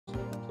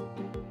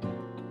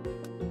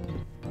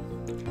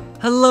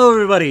Hello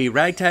everybody,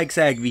 Ragtag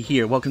Sagby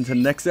here. Welcome to the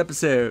next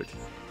episode.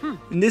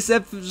 In this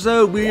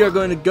episode, we are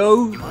going to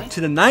go to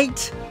the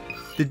night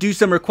to do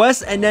some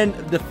requests, and then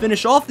to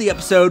finish off the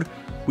episode,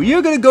 we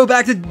are going to go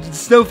back to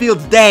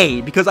Snowfields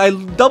day, because I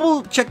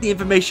double checked the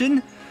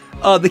information.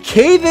 The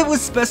cave it was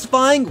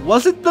specifying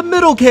wasn't the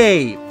middle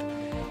cave.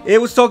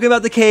 It was talking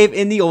about the cave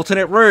in the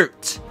alternate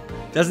route.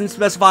 Doesn't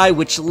specify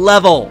which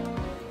level.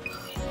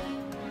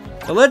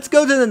 So let's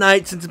go to the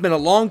night since it's been a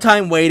long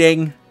time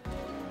waiting.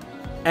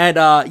 And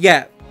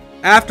yeah,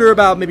 after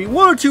about maybe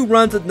 1 or 2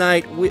 runs at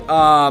night, we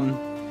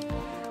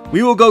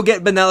will go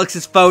get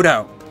Benelix's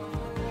photo.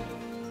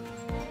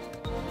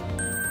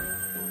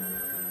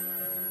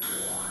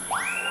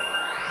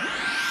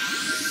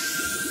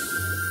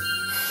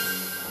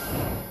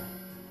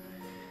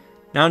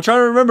 Now I'm trying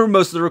to remember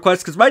most of the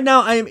requests because right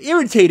now I am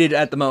irritated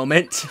at the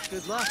moment.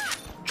 Good luck.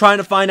 Trying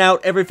to find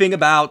out everything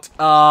about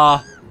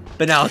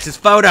Benelix's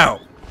photo.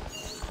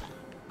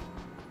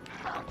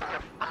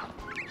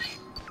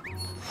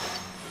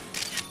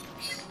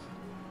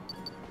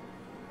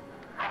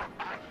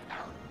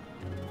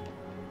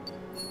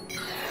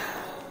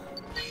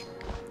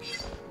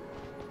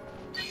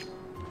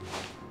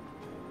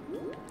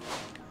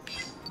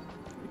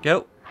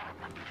 Go.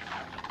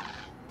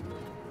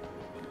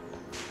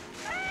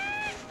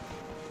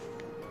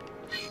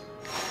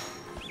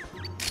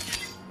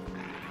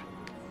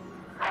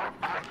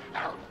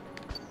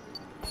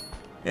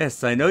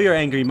 Yes, I know you're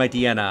angry, my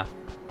Deanna.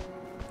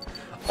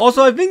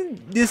 Also, I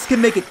think this can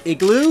make an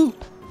igloo.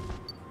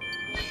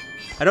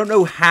 I don't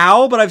know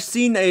how, but I've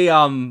seen a,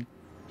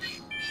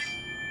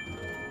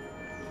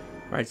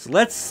 Right, so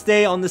let's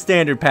stay on the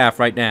standard path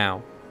right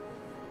now.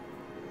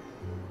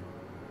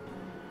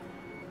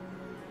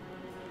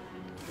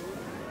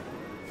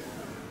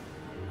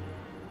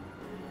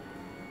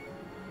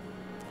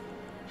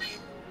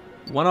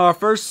 One of our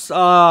first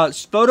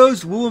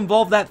photos will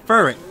involve that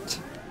ferret.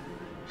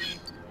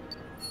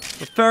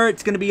 The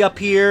ferret's gonna be up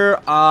here.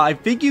 I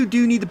think you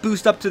do need to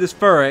boost up to this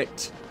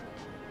ferret.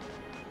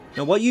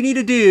 Now what you need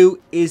to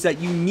do is that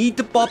you need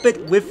to bop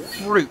it with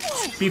fruit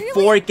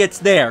before it gets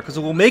there, because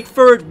it will make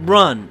ferret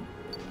run.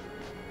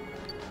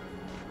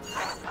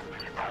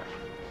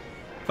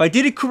 If I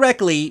did it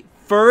correctly,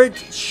 ferret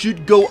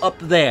should go up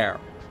there.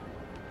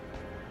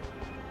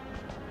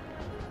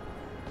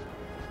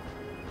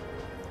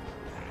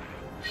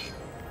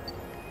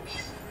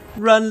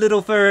 Run,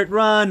 little ferret,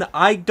 run!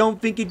 I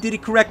don't think you did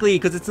it correctly,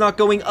 because it's not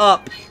going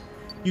up.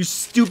 You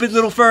stupid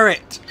little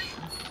ferret!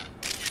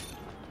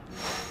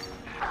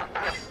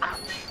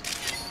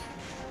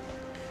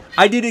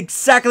 I did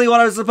exactly what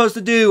I was supposed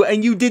to do,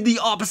 and you did the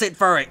opposite,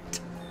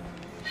 ferret!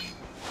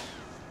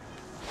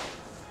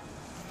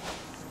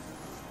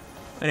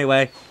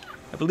 Anyway,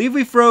 I believe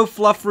we throw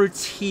fluff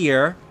roots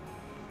here.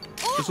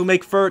 This will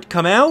make ferret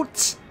come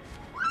out.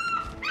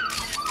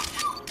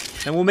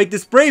 And we'll make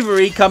this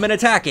bravery come and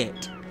attack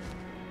it.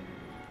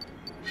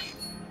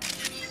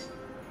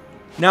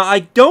 Now, I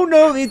don't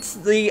know if it's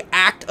the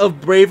act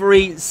of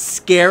bravery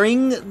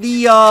scaring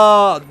the,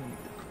 what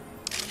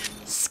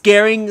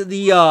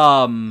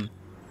am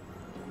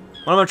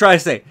I trying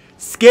to say?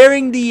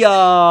 Scaring the,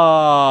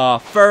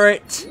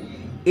 ferret,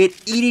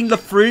 it eating the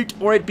fruit,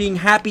 or it being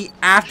happy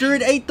after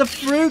it ate the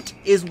fruit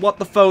is what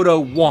the photo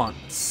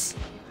wants.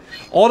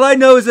 All I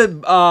know is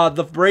that,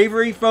 the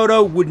bravery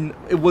photo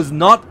it was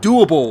not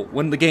doable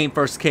when the game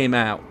first came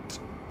out.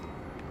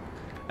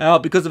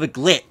 Because of a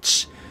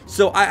glitch.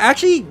 So I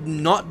actually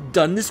not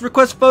done this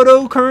request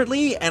photo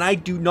currently, and I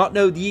do not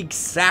know the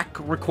exact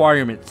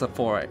requirements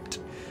for it.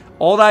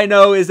 All I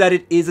know is that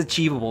it is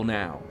achievable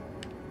now.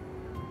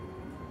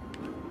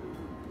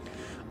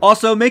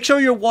 Also, make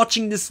sure you're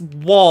watching this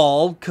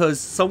wall,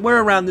 because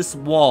somewhere around this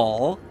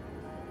wall...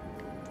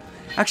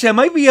 Actually, I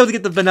might be able to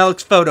get the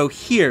Benelix photo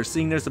here,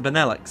 seeing there's a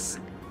Benelix.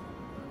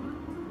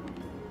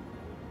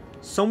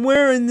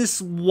 Somewhere in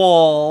this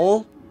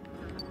wall,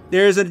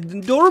 there's an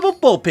adorable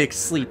bullpig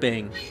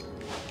sleeping.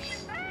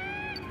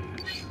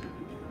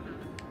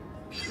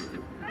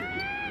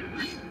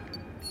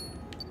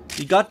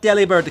 You got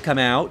Delibird to come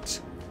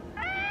out.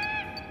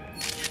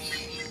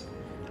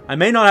 I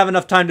may not have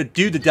enough time to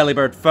do the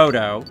Delibird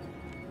photo.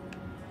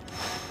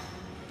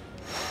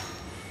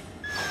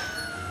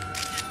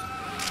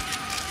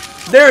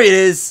 There it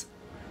is!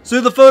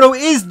 So the photo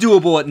is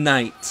doable at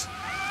night.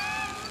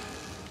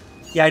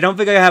 Yeah, I don't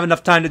think I have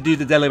enough time to do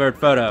the Delibird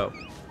photo.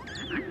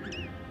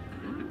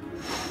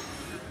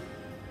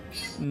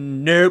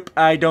 Nope,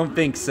 I don't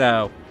think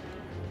so.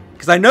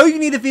 Because I know you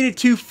need to feed it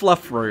 2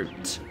 fluff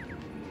root.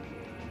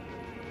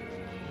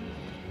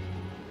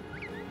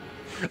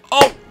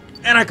 Oh!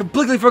 And I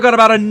completely forgot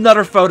about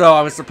another photo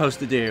I was supposed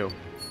to do.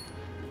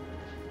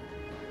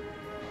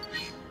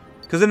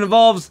 Because it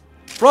involves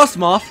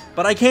Frostmoth,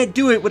 but I can't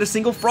do it with a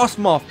single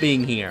Frostmoth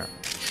being here.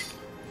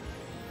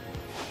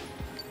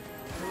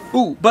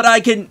 Ooh, but I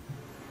can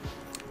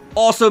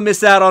also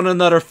miss out on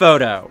another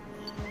photo.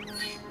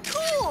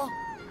 Cool.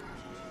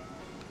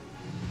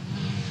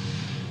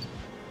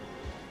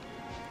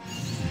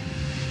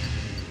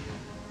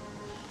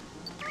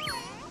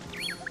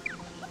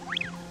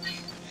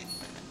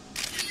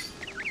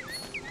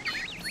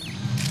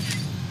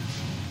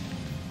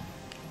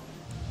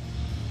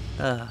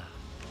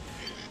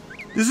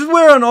 This is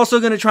where I'm also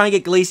going to try and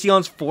get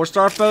Glaceon's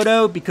 4-star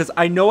photo, because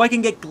I know I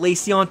can get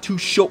Glaceon to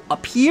show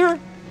up here.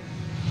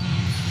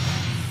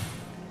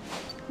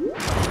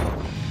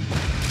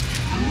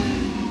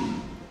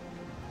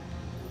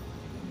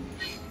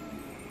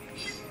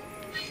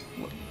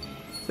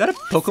 Is that a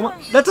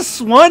Pokemon? That's a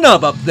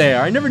Swinub up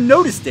there. I never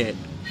noticed it.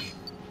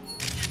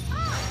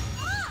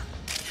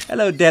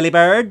 Hello,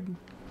 Delibird.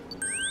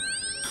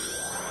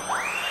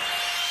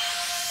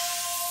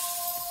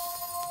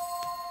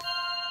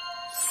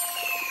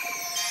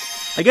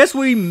 I guess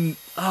we...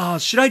 Oh,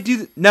 should I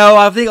do... No,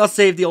 I think I'll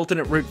save the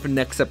alternate route for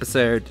next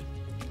episode.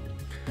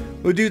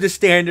 We'll do the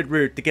standard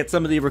route to get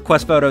some of the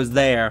request photos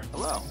there.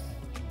 Hello.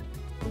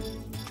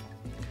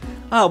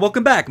 Ah,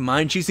 welcome back.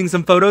 Mind choosing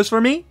some photos for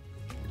me?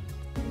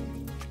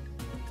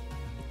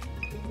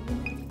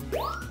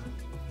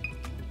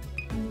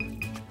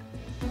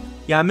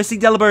 Yeah, I'm missing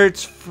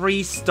Delibird's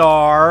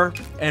 3-star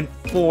and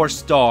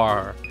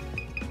 4-star.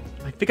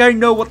 I think I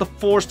know what the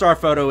 4-star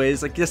photo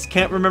is. I just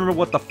can't remember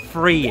what the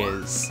 3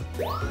 is.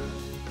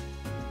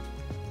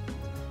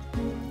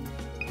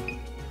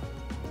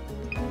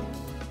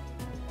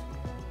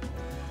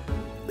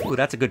 Ooh,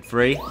 that's a good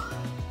 3.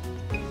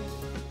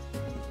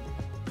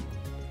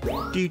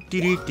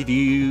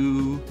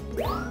 Do.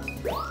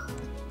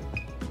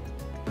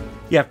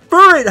 Yeah,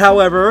 Furret,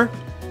 however,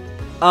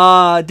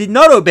 did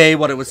not obey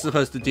what it was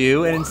supposed to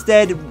do, and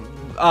instead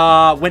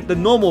went the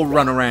normal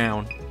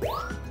runaround.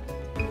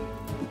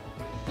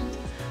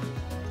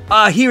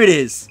 Here it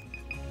is.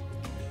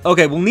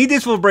 Okay, we'll need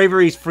this for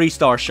Bravery's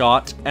 3-star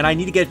shot, and I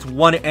need to get it to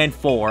 1 and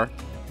 4.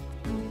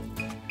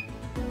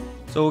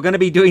 So we're gonna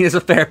be doing this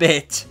a fair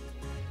bit.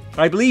 But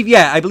I believe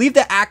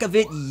the act of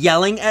it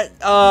yelling at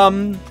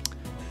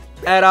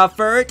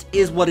Furret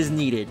is what is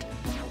needed.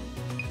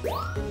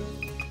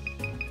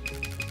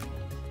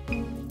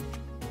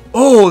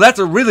 Oh, that's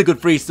a really good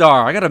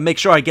 3-star. I gotta make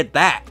sure I get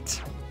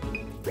that.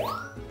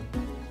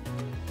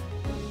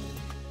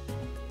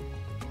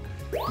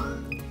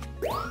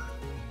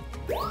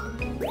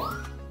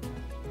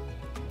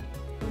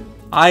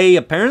 I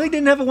apparently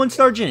didn't have a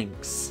 1-star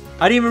Jinx.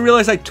 I didn't even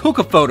realize I took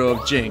a photo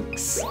of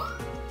Jinx.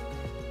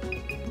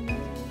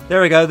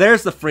 There we go.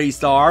 There's the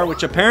 3-star,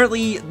 which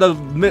apparently the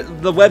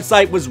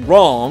website was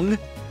wrong.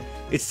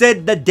 It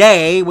said the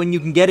day when you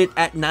can get it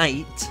at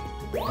night.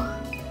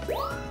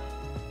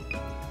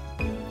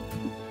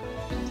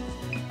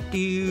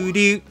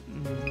 Doo-doo.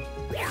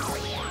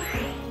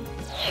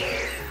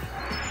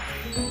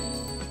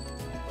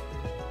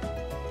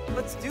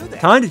 Let's do that.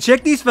 Time to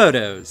check these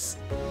photos.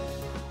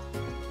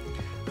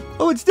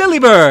 Oh, it's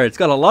Delibird. It's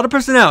got a lot of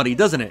personality,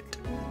 doesn't it?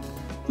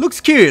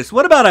 Looks curious.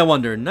 What about, I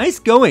wonder? Nice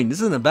going.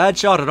 This isn't a bad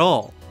shot at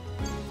all.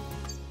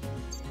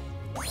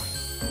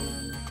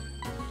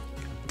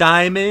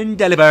 Diamond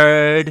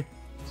Delibird.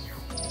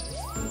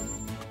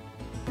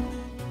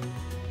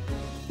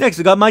 Next,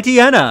 we got Mighty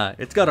Anna.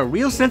 It's got a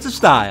real sense of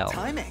style.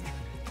 Timing.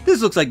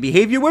 This looks like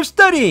behavior worth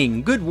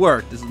studying. Good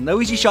work. This is no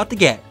easy shot to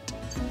get.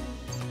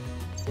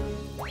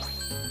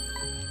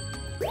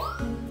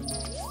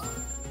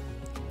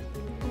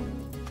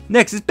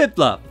 Next is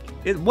Piplup.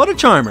 What a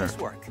charmer. Nice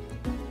work.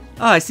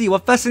 Ah, I see.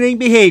 What fascinating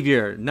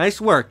behavior.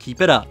 Nice work.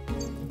 Keep it up.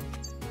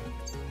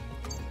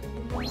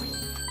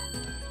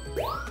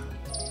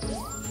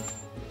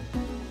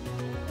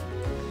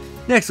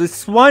 Next is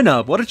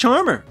Swinub. What a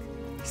charmer.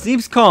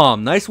 Seems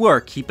calm. Nice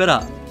work. Keep it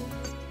up.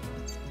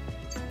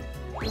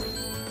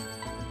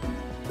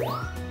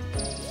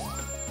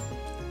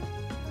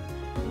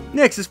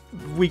 Next is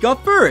we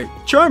got Furret.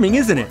 Charming,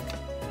 isn't it?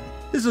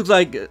 This looks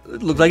like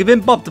it's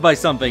been bumped by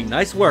something.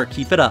 Nice work.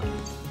 Keep it up.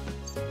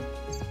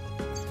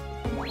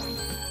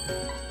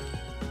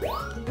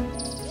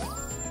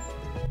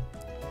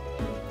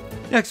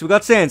 Next, we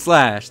got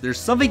Sandslash. There's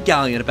something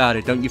gallant about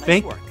it, don't you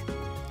think? Nice work.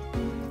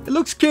 It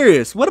looks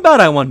curious. What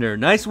about, I wonder?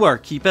 Nice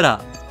work. Keep it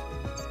up.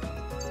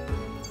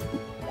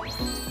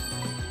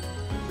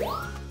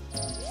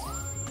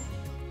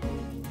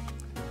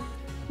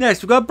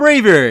 Next, we got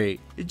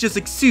Bravery. It just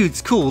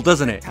exudes cool,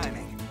 doesn't it? Timing.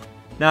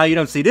 Now, you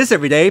don't see this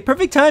every day.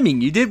 Perfect timing.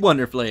 You did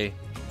wonderfully.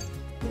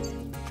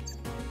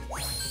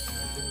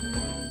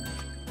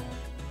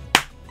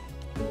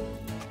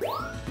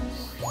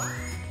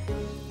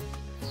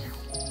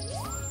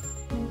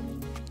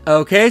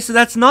 Okay, so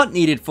that's not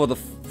needed for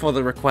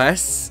the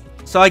requests.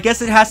 So I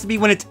guess it has to be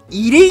when it's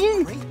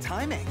eating? Great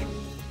timing.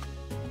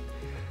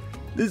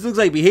 This looks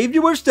like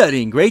behavior worth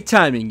studying. Great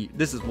timing.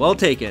 This is well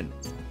taken.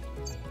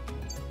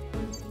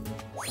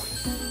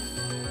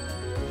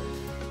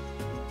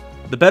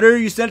 The better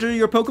you center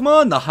your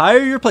Pokemon, the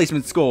higher your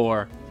placement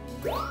score.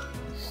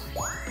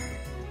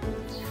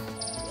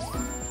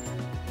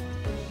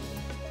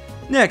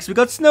 Next, we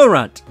got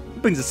Snorunt.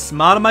 It brings a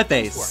smile to my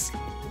face.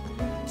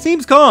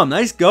 Seems calm.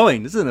 Nice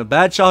going. This isn't a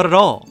bad shot at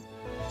all.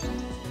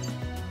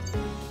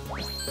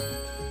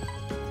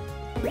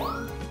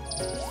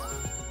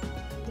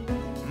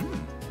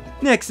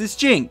 Next is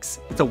Jinx.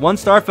 It's a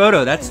 1-star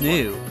photo. That's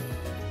new.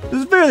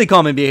 This is fairly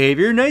common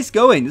behavior. Nice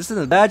going. This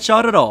isn't a bad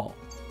shot at all.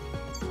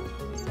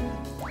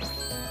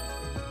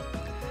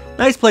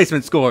 Nice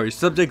placement score. Your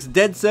subject's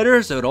dead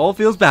center, so it all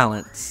feels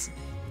balanced.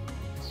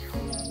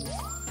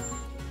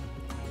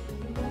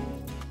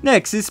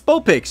 Next is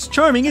Spopix.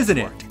 Charming, isn't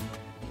it?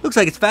 Looks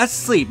like it's fast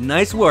asleep.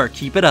 Nice work.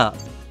 Keep it up.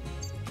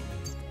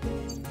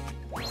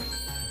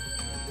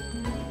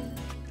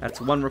 That's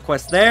one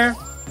request there.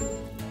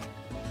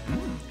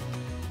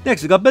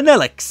 Next, we got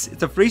Benelix.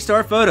 It's a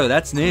freestar photo.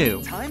 That's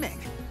new. Timing.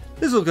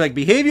 This looks like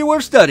behavior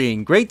worth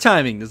studying. Great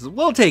timing. This is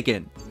well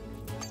taken.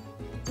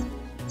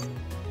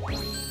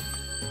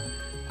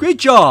 Great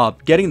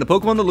job getting the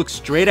Pokemon to look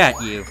straight at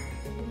you.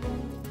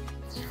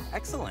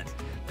 Excellent.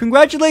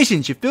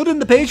 Congratulations, you filled in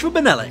the page for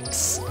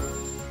Benelix.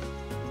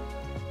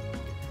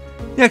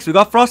 Next, we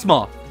got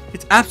Frostmoth.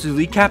 It's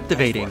absolutely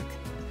captivating. Nice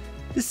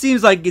work. This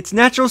seems like its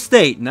natural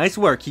state. Nice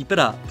work, keep it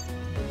up.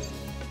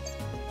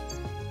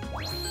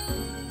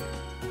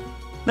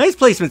 Nice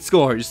placement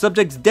score. Your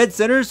subject's dead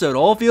center, so it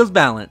all feels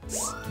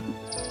balanced.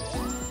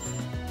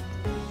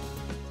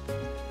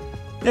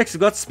 Next, we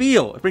got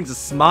Spiel. It brings a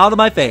smile to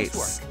my face.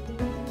 Nice work.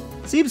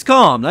 Seems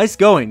calm. Nice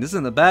going. This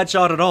isn't a bad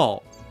shot at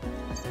all.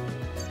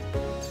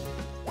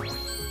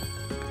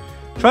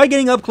 Try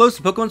getting up close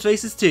to Pokemon's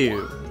faces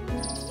too.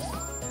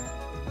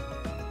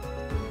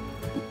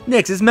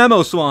 Next is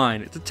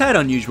Mamoswine. It's a tad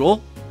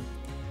unusual.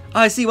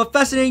 I see, what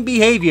fascinating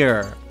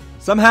behavior.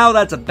 Somehow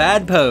that's a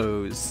bad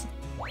pose.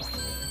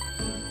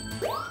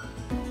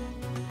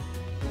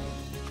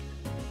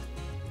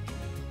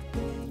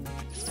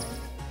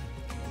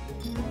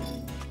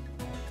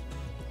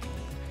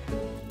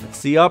 Let's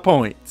see our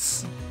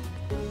points.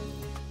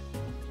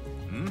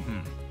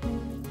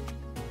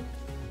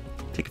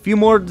 Take a few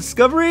more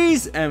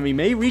discoveries and we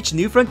may reach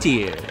new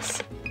frontiers.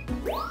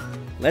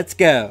 Let's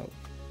go.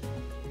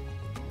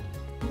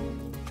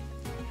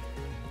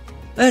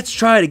 Let's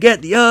try to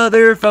get the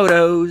other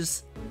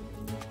photos.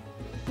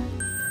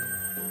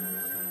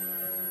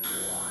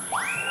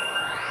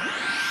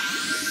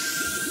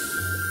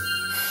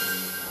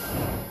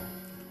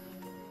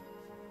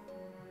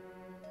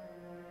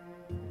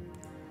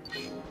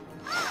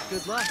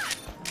 Good luck.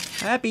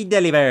 Happy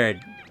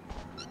Delibird.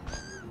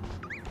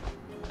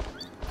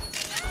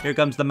 Here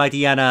comes the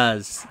mighty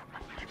Annas.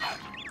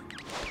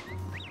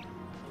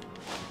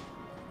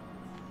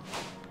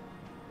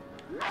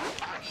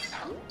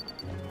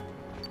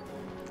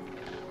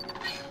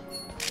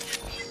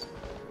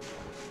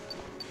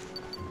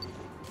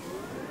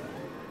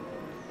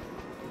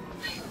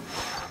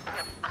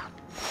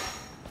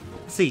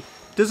 Let's see,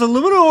 does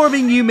aluminum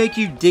orbing you make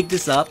you dig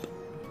this up?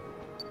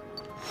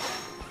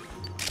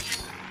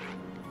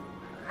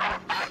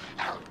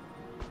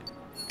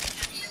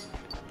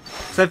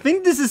 So I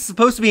think this is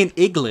supposed to be an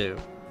igloo.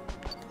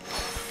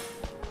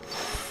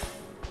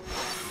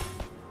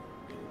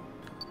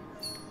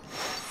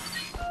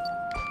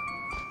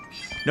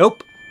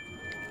 Nope.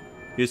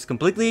 You just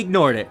completely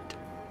ignored it.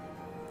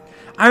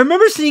 I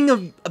remember seeing a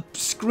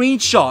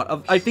screenshot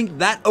of, I think,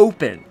 that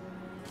open.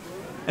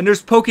 And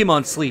there's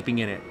Pokemon sleeping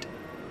in it.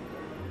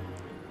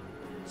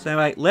 So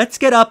anyway, let's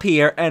get up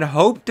here and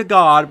hope to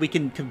God we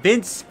can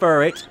convince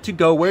Furret to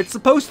go where it's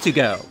supposed to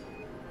go.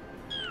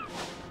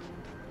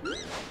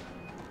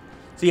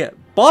 So yeah,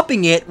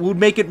 bopping it would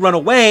make it run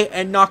away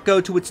and not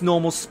go to its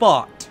normal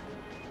spot.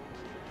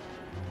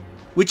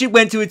 Which it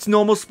went to its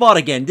normal spot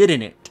again,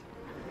 didn't it?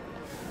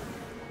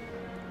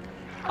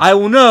 I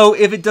will know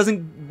if it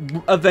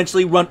doesn't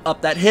eventually run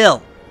up that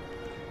hill.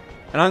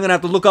 And I'm gonna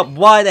have to look up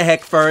why the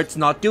heck Furret's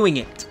not doing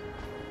it.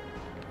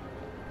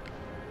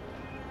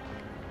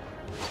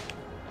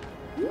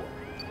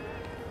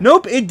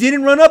 Nope, it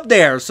didn't run up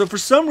there. So for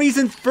some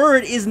reason,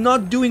 Furret is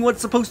not doing what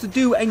it's supposed to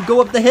do and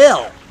go up the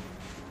hill.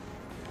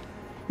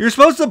 You're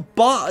supposed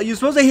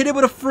to hit it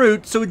with a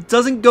fruit so it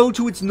doesn't go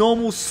to its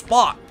normal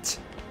spot.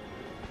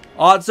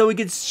 So it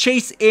gets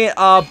chased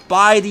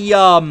by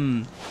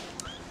the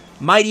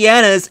Mighty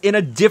Annas in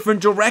a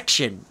different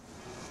direction.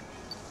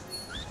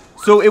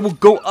 So it will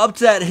go up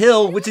to that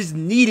hill, which is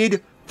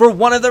needed for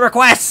one of the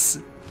requests.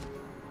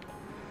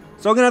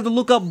 So I'm gonna have to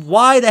look up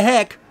why the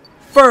heck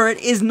Furret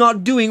is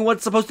not doing what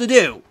it's supposed to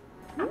do.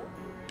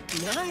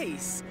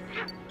 Nice.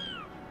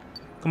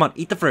 Come on,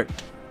 eat the fruit.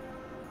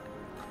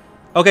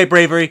 Okay,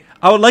 Bravery.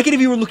 I would like it if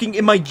you were looking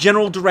in my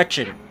general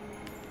direction.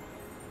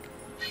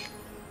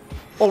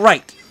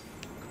 Alright.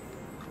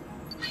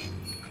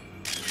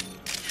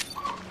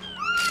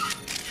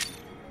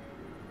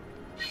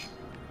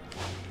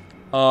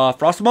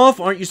 Frostmoth,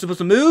 aren't you supposed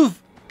to move?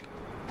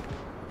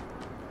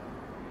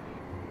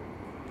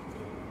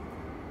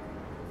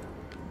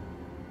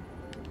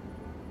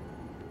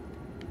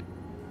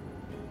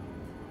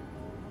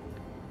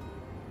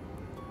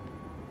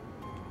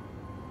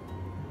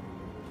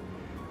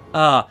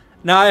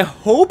 Now I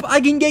hope I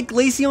can get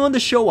Glaceon to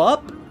show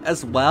up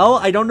as well.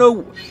 I don't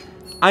know.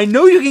 I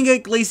know you can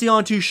get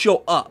Glaceon to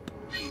show up,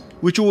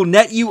 which will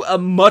net you a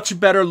much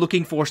better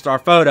looking 4-star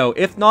photo.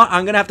 If not,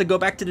 I'm gonna have to go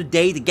back to the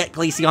day to get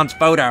Glaceon's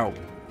photo.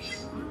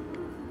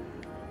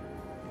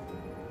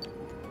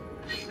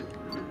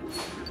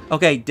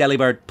 Okay,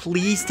 Delibird,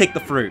 please take the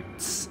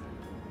fruits.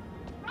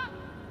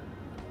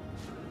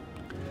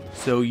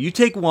 So you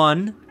take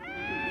one,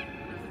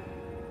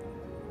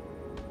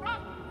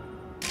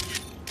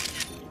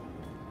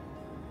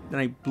 Then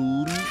I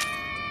believe...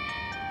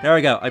 There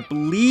we go. I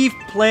believe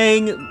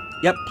playing...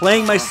 Yep,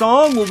 playing my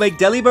song will make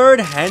Delibird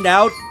hand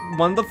out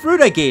one of the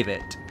fruit I gave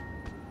it.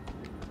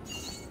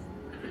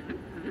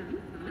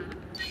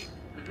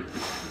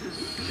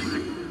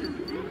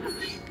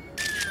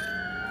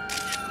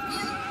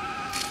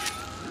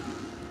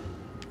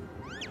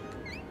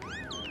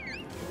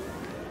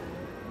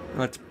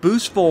 Let's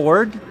boost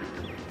forward.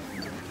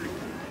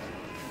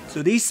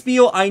 So these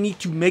Spiel, I need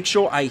to make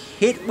sure I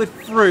hit with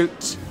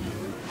fruit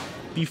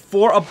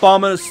before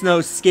Abominable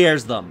Snow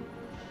scares them.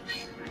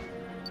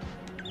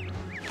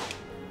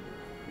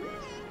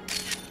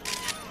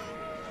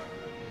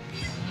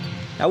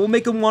 That will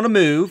make them want to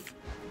move.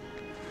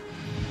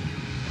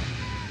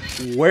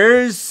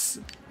 Where's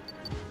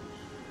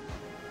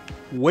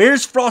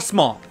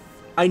Frostmoth?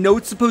 I know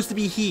it's supposed to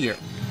be here.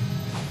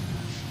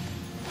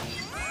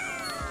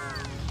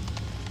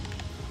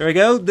 There we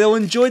go. They'll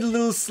enjoy the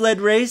little sled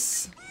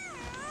race.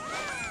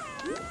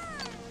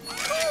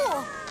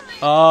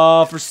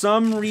 For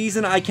some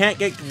reason, I can't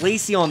get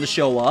Glaceon to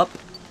show up.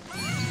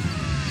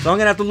 So I'm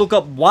gonna have to look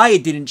up why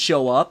it didn't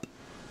show up.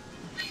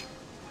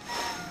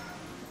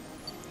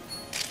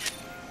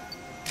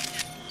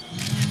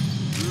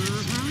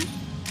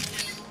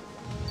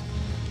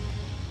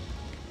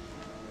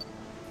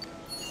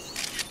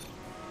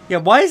 Yeah,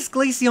 why is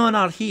Glaceon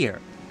not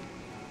here?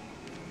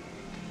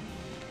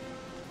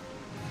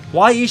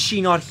 Why is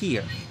she not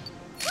here?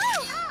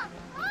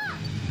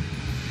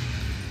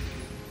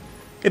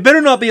 It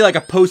better not be like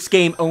a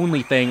post-game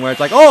only thing where it's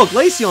like, oh,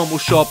 Glaceon will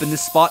show up in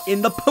this spot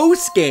in the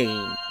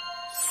post-game.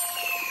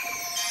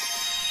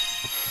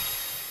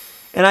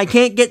 And I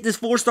can't get this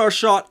 4-star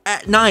shot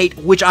at night,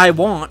 which I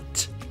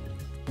want.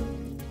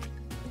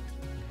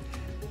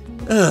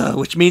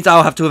 Which means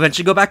I'll have to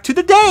eventually go back to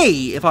the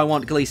day if I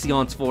want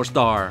Glaceon's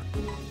 4-star.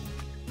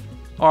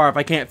 Or if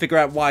I can't figure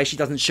out why she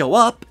doesn't show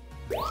up.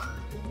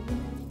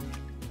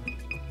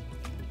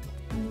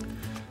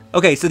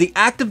 Okay, so the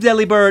act of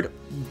Delibird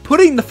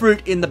putting the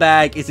fruit in the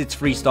bag is its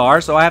free star,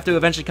 so I have to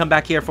eventually come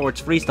back here for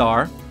its free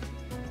star.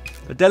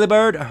 But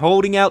Delibird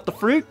holding out the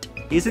fruit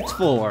is its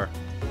 4.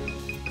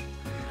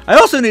 I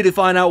also need to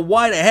find out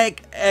why the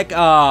heck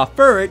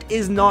Furret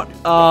is not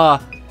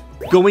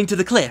going to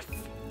the cliff.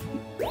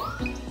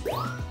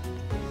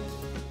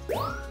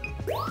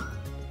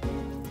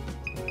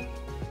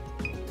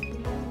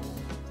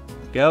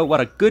 Go,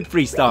 what a good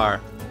free star.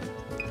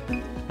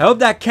 I hope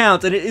that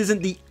counts and it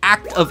isn't the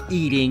act of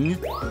eating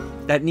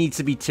that needs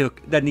to be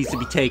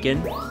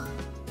taken.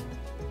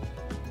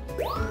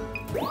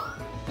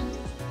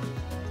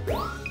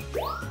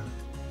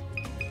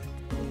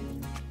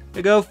 There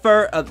you go,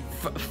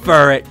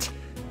 Furret.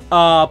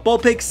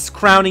 Bullpix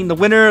crowning the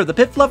winner of the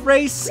Pit Fluff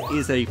race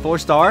is a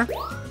 4-star.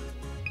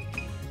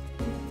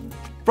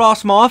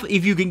 Frostmoth,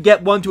 if you can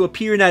get one to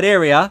appear in that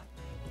area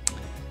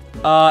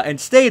and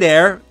stay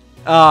there,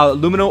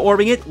 Lumino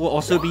orbing it will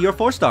also be your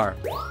 4-star.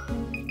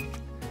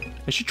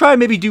 I should try and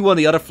maybe do one of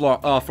the other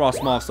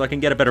Frostmoths so I can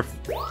get a better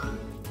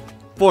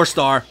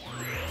 4-star.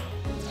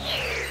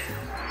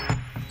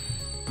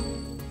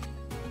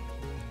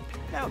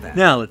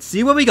 Now let's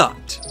see what we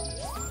got.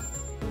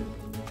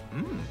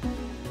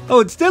 Oh,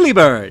 it's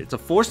Delibird. It's a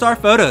 4-star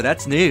photo.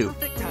 That's new.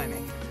 Perfect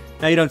timing.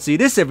 Now you don't see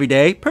this every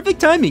day. Perfect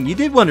timing. You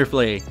did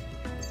wonderfully.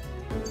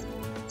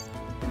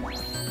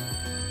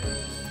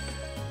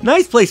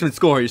 Nice placement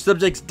score. Your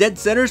subject's dead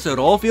center so it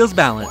all feels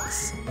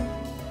balanced.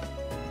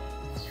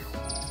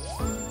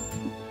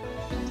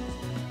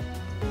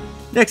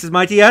 Next is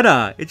my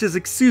Tiana. It just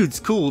exudes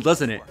cool,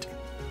 doesn't it?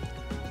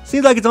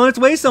 Seems like it's on its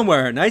way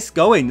somewhere. Nice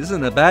going. This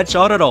isn't a bad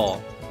shot at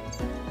all.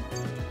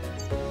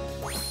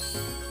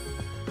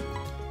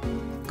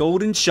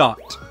 Golden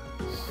shot.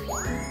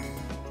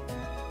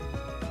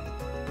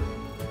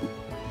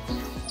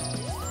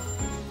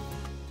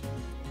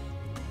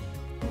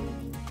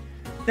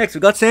 Next, we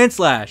got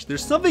Sandslash.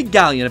 There's something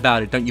gallant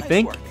about it, don't you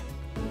think?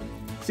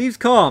 Seems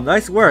calm.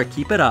 Nice work.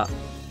 Keep it up.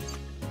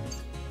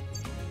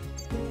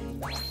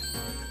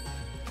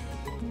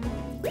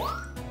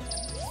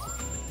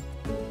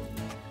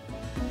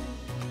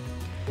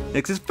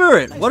 Next is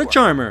Furret. What a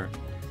charmer.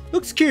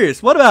 Looks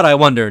curious. What about, I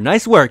wonder?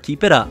 Nice work.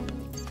 Keep it up.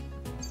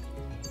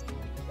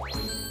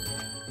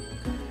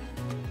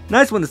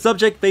 Nice when the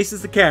subject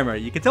faces the camera.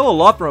 You can tell a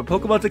lot from a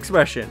Pokemon's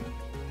expression.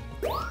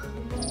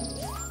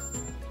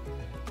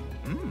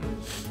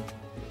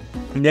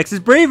 Next is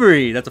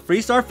Bravery. That's a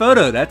 3-star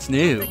photo. That's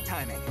new.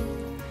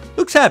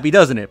 Looks happy,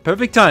 doesn't it?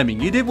 Perfect timing.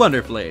 You did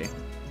wonderfully.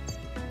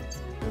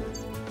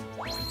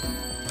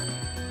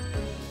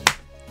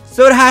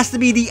 So it has to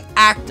be the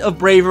act of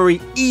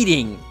bravery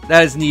eating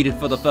that is needed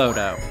for the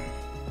photo.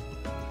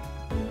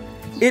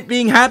 It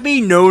being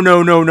happy? No,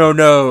 no, no, no,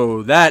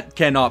 no. That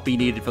cannot be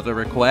needed for the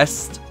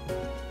request.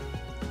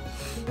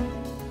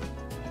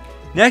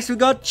 Next we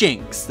got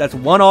Jinx. That's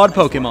one odd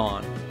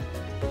Pokemon.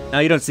 Now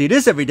you don't see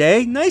this every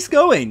day. Nice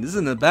going. This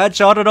isn't a bad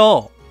shot at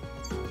all.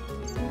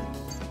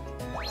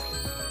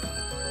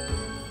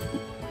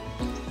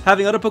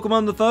 Having other Pokemon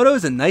in the photo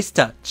is a nice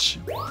touch.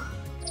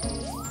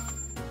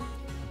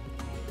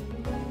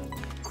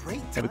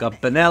 Great Then we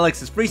got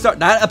Benelix's free start.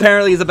 That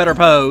apparently is a better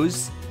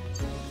pose.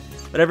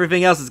 But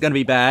everything else is going to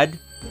be bad.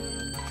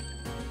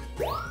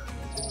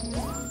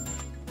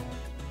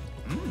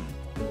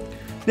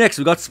 Next,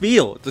 we got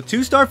Spiel. It's a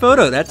 2-star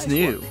photo. That's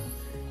new.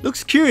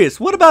 Looks curious.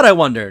 What about, I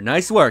wonder?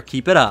 Nice work.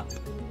 Keep it up.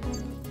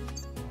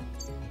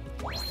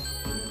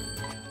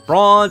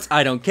 Bronze.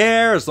 I don't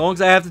care as long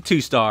as I have the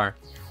 2-star.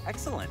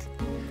 Excellent.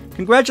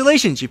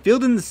 Congratulations. You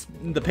filled in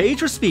the page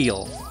for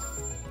Spiel.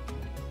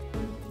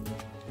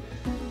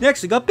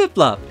 Next, we got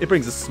Piplup. It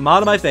brings a smile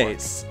to my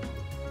face.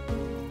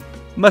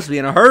 Must be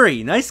in a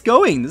hurry. Nice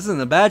going. This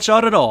isn't a bad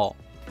shot at all.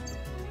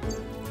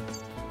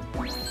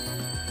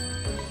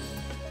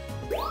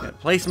 Got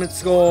placement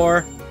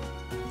score.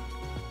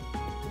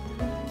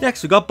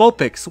 Next, we got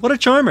Bulpix. What a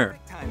charmer.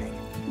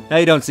 Now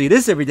you don't see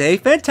this every day.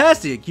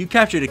 Fantastic. You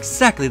captured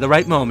exactly the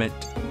right moment.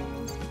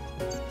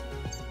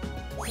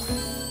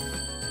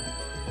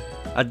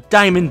 A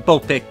diamond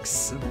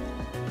Bulpix.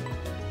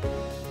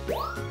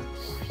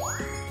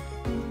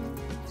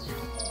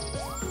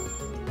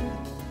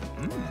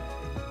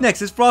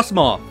 Next is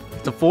Frostmoth.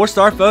 It's a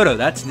 4-star photo.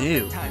 That's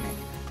new.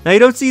 Now you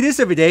don't see this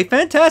every day.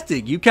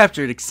 Fantastic. You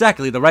captured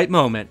exactly the right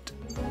moment.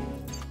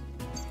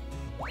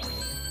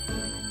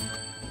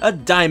 A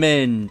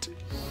diamond.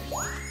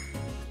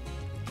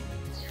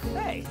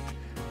 Hey.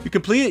 You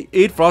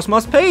completed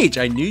Frostmoth's page.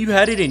 I knew you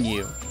had it in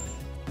you.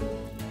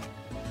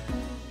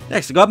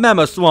 Next, we got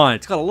Mamoswine.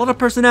 It's got a lot of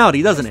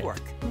personality, doesn't it?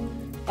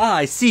 Ah,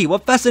 I see.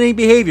 What fascinating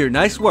behavior.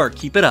 Nice work.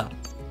 Keep it up.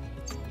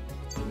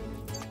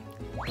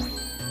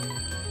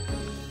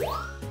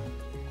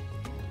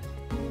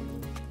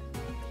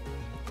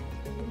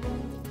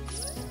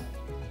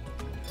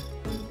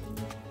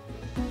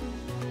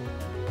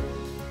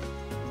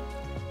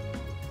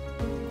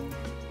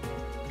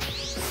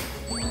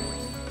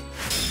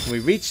 We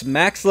reached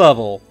max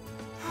level.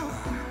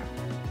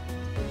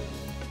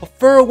 A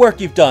thorough work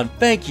you've done.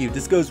 Thank you.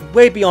 This goes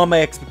way beyond my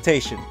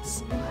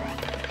expectations.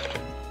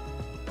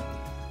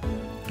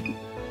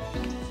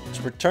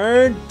 Let's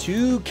return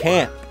to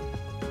camp.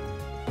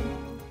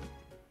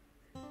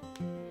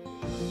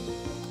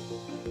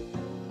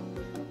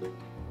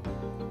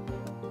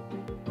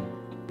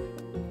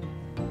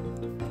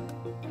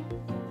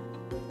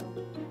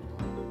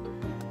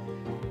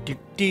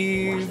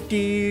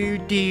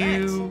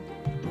 Do.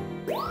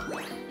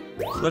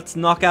 Let's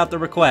knock out the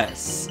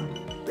requests.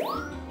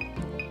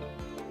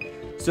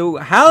 So,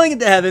 Howling at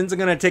the Heavens, I'm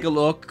gonna take a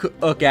look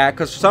at,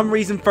 because for some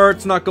reason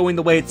Ferret's not going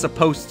the way it's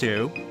supposed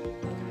to.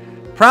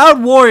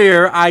 Proud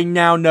Warrior, I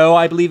now know,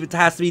 I believe it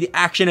has to be the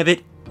action of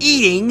it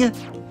eating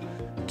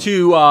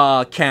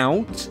to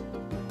count.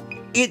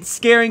 It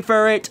scaring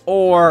Ferret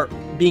or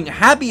being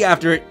happy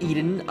after it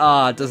eaten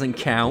doesn't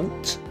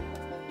count.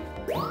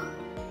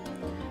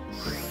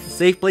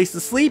 Safe place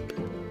to sleep.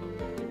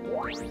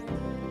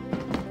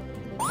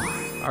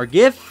 Our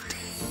gift.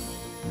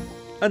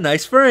 A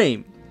nice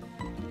frame.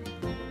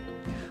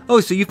 Oh,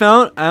 so you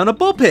found a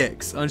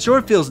Bulpix. I'm sure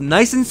it feels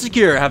nice and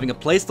secure having a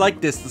place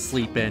like this to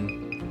sleep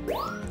in.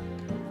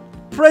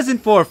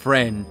 Present for a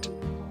friend.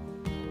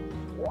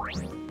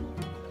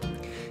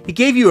 He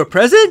gave you a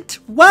present?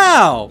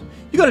 Wow!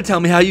 You gotta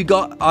tell me how you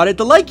got it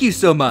to like you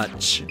so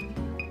much.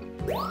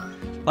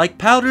 Like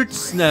powdered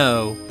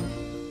snow.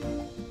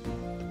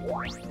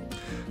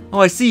 Oh,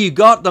 I see you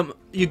got them.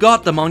 You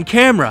got them on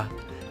camera.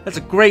 That's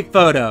a great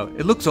photo.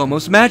 It looks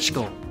almost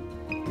magical.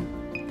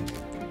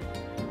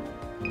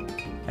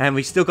 And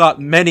we still got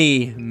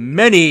many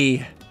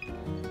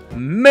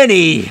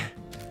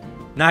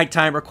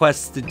nighttime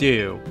requests to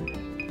do.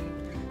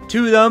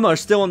 2 of them are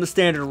still on the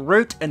standard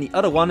route, and the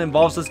other one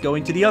involves us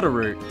going to the other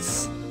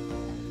routes.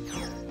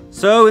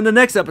 So in the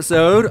next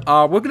episode,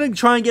 we're gonna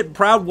try and get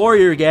Proud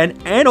Warrior again,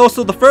 and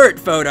also the Ferret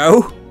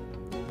photo.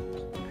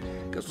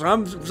 Because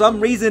for some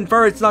reason,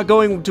 Ferret's not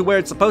going to where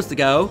it's supposed to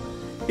go.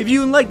 If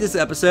you like this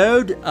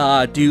episode,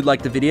 do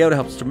like the video, it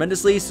helps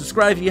tremendously.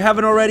 Subscribe if you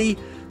haven't already.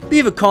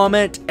 Leave a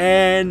comment,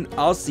 and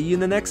I'll see you in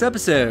the next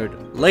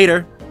episode.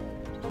 Later.